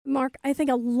Mark, I think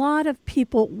a lot of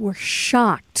people were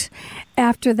shocked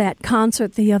after that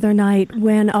concert the other night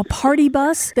when a party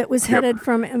bus that was headed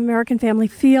from American Family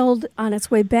Field on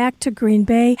its way back to Green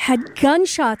Bay had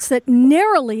gunshots that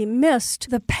narrowly missed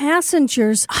the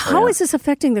passengers. How is this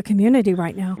affecting the community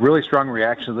right now? Really strong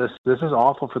reaction to this. This is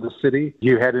awful for the city.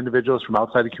 You had individuals from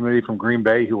outside the community from Green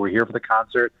Bay who were here for the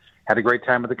concert, had a great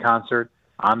time at the concert,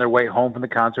 on their way home from the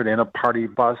concert in a party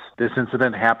bus. This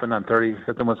incident happened on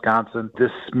 35th in Wisconsin. This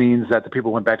means that the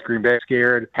people went back to Green Bay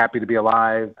scared, happy to be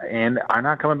alive, and are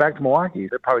not coming back to Milwaukee.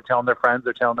 They're probably telling their friends,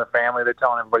 they're telling their family, they're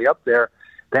telling everybody up there.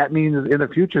 That means in the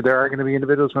future there are going to be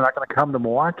individuals who are not going to come to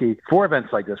Milwaukee for events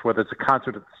like this, whether it's a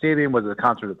concert at the stadium, whether it's a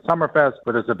concert at Summerfest,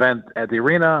 whether it's an event at the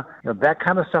arena. That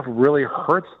kind of stuff really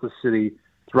hurts the city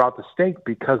throughout the state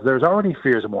because there's already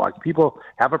fears in Milwaukee. People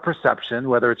have a perception,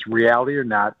 whether it's reality or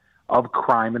not, of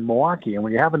crime in Milwaukee. And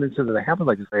when you have an incident that happens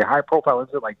like this, a high-profile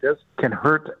incident like this can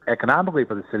hurt economically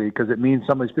for the city because it means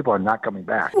some of these people are not coming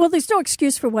back. Well, there's no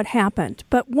excuse for what happened.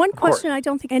 But one question I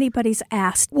don't think anybody's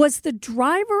asked, was the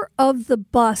driver of the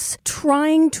bus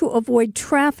trying to avoid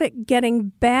traffic getting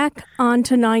back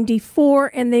onto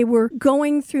 94 and they were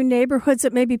going through neighborhoods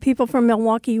that maybe people from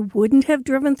Milwaukee wouldn't have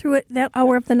driven through at that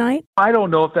hour of the night? I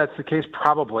don't know if that's the case,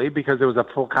 probably, because it was a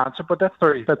full concert, but that's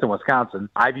 35th in Wisconsin.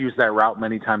 I've used that route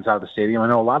many times out of the stadium. I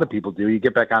know a lot of people do. You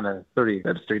get back on the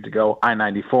 35th Street to go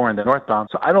I-94 and then northbound.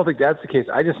 So I don't think that's the case.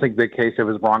 I just think the case it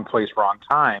was wrong place, wrong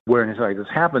time. Where anything like this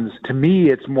happens, to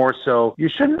me, it's more so you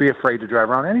shouldn't be afraid to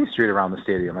drive around any street around the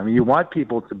stadium. I mean, you want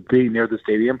people to be near the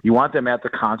stadium. You want them at the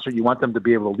concert. You want them to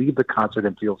be able to leave the concert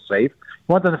and feel safe.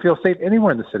 You want them to feel safe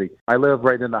anywhere in the city. I live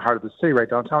right in the heart of the city, right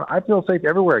downtown. I feel safe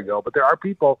everywhere I go. But there are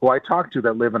people who I talk to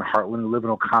that live in Heartland, who live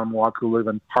in Oconomowoc, who live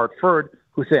in Hartford,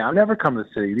 who say, I'll never come to the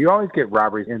city. You always get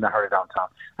robberies in the heart of downtown.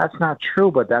 That's not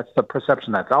true, but that's the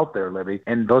perception that's out there, Libby.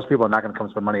 And those people are not going to come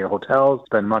spend money at hotels,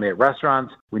 spend money at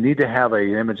restaurants. We need to have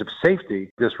an image of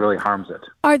safety. This really harms it.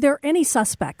 Are there any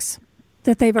suspects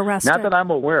that they've arrested? Not that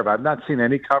I'm aware of. I've not seen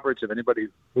any coverage of anybody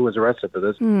who was arrested for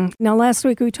this. Now, last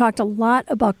week we talked a lot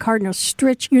about Cardinal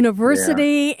Stritch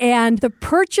University and the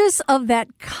purchase of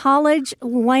that college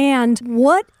land.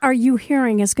 What are you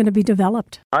hearing is going to be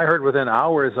developed? I heard within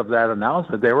hours of that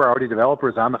announcement, there were already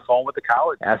developers on the phone with the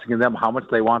college asking them how much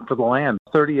they want for the land.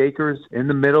 30 acres in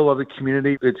the middle of the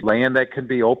community. It's land that can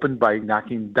be opened by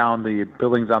knocking down the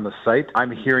buildings on the site. I'm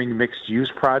hearing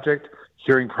mixed-use project.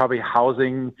 Hearing probably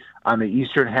housing on the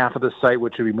eastern half of the site,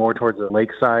 which would be more towards the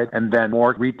lakeside, and then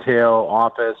more retail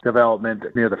office development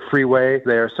near the freeway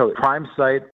there. So prime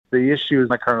site. The issues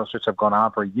like Cardinal Stritch have gone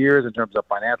on for years in terms of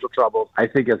financial troubles. I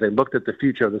think as they looked at the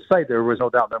future of the site, there was no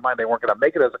doubt in their mind they weren't going to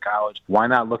make it as a college. Why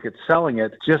not look at selling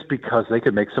it just because they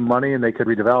could make some money and they could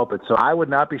redevelop it? So I would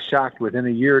not be shocked within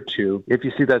a year or two if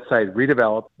you see that site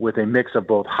redeveloped with a mix of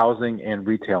both housing and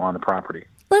retail on the property.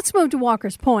 Let's move to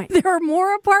Walker's Point. There are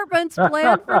more apartments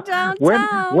planned for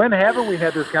downtown. When haven't we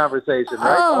had this conversation,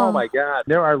 right? Oh, my God.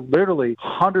 There are literally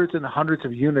hundreds and hundreds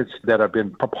of units that have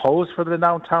been proposed for the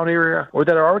downtown area or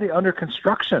that are already under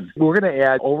construction. We're going to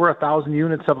add over 1,000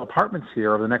 units of apartments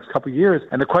here over the next couple of years.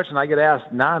 And the question I get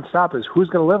asked nonstop is, who's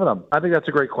going to live in them? I think that's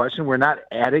a great question. We're not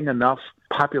adding enough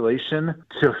population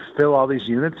to fill all these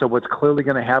units. So what's clearly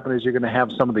going to happen is you're going to have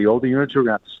some of the older units who are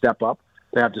going to have to step up.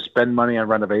 They have to spend money on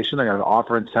renovation. They're going to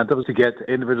offer incentives to get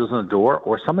individuals in the door,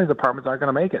 or some of these apartments aren't going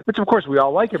to make it, which, of course, we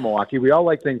all like in Milwaukee. We all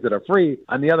like things that are free.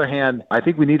 On the other hand, I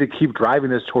think we need to keep driving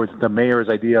this towards the mayor's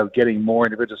idea of getting more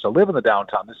individuals to live in the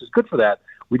downtown. This is good for that.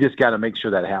 We just got to make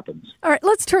sure that happens. All right,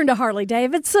 let's turn to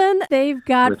Harley-Davidson. They've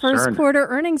got first quarter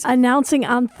earnings announcing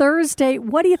on Thursday.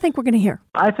 What do you think we're going to hear?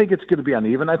 I think it's going to be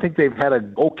uneven. I think they've had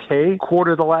an okay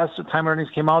quarter the last time earnings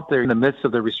came out. They're in the midst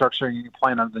of the restructuring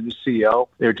plan on the new CEO.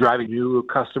 They're driving new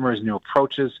customers, new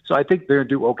approaches. So I think they're going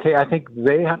to do okay. I think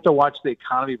they have to watch the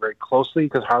economy very closely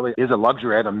because Harley is a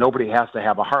luxury item. Nobody has to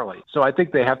have a Harley. So I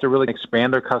think they have to really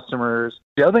expand their customers.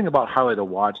 The other thing about Harley to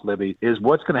watch, Libby, is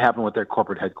what's going to happen with their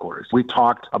corporate headquarters. We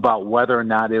talked about whether or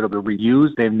not it'll be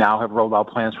reused. They now have rolled out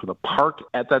plans for the park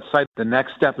at that site. The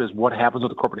next step is what happens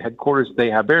with the corporate headquarters. They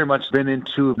have very much been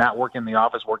into not working in the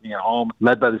office, working at home,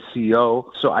 led by the CEO.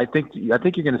 So I think you're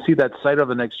going to see that site over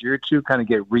the next year or two kind of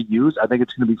get reused. I think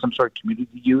it's going to be some sort of community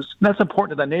use. And that's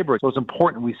important to that neighborhood. So it's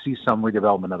important we see some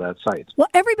redevelopment of that site. Well,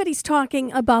 everybody's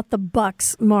talking about the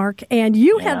Bucks, Mark, and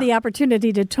you had the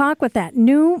opportunity to talk with that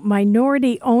new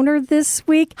minority owner this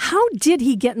week. How did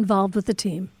he get involved with the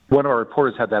team? One of our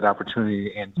reporters had that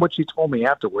opportunity, and what she told me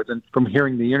afterwards, and from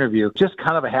hearing the interview, just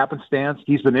kind of a happenstance.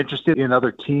 He's been interested in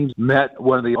other teams, met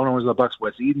one of the owners of the Bucks,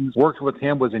 Wes Edens, worked with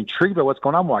him, was intrigued by what's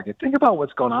going on in Milwaukee. Think about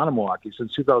what's going on in Milwaukee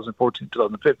since 2014,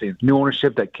 2015. New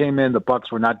ownership that came in, the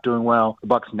Bucks were not doing well. The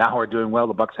Bucks now are doing well.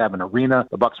 The Bucks have an arena.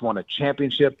 The Bucks won a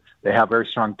championship. They have a very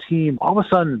strong team. All of a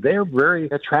sudden, they're very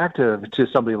attractive to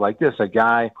somebody like this, a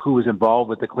guy who is involved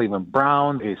with the Cleveland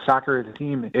Browns, a soccer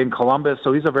team in Columbus.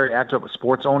 So he's a very active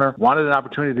sports owner, wanted an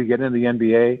opportunity to get into the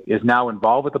NBA, is now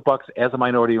involved with the Bucks as a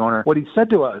minority owner. What he said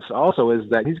to us also is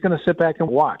that he's going to sit back and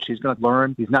watch. He's going to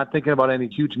learn. He's not thinking about any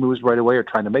huge moves right away or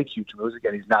trying to make huge moves.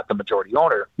 Again, he's not the majority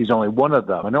owner. He's only one of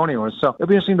the minority owners. So it'll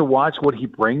be interesting to watch what he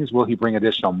brings. Will he bring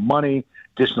additional money,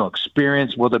 additional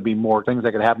experience? Will there be more things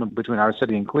that could happen between our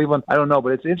city and Cleveland? I don't know,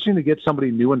 but it's interesting to get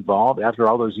somebody new involved after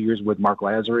all those years with Mark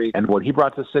Lazary and what he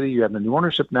brought to the city. You have the new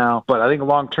ownership now. But I think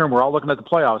long term, we're all looking at the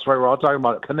playoffs, right? We're all talking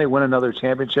about, can they win another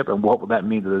championship, and what will that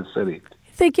mean to the city?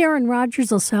 I think Aaron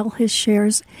Rodgers will sell his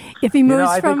shares if he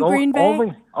moves from Green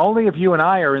Bay. Only if you and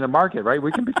I are in the market, right?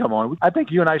 We can become on. I think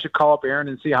you and I should call up Aaron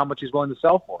and see how much he's willing to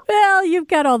sell for. Well, you've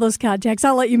got all those contacts.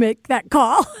 I'll let you make that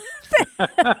call. Hey,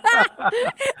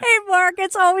 Mark,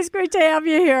 it's always great to have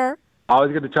you here.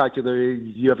 Always good to talk to you.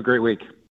 You have a great week.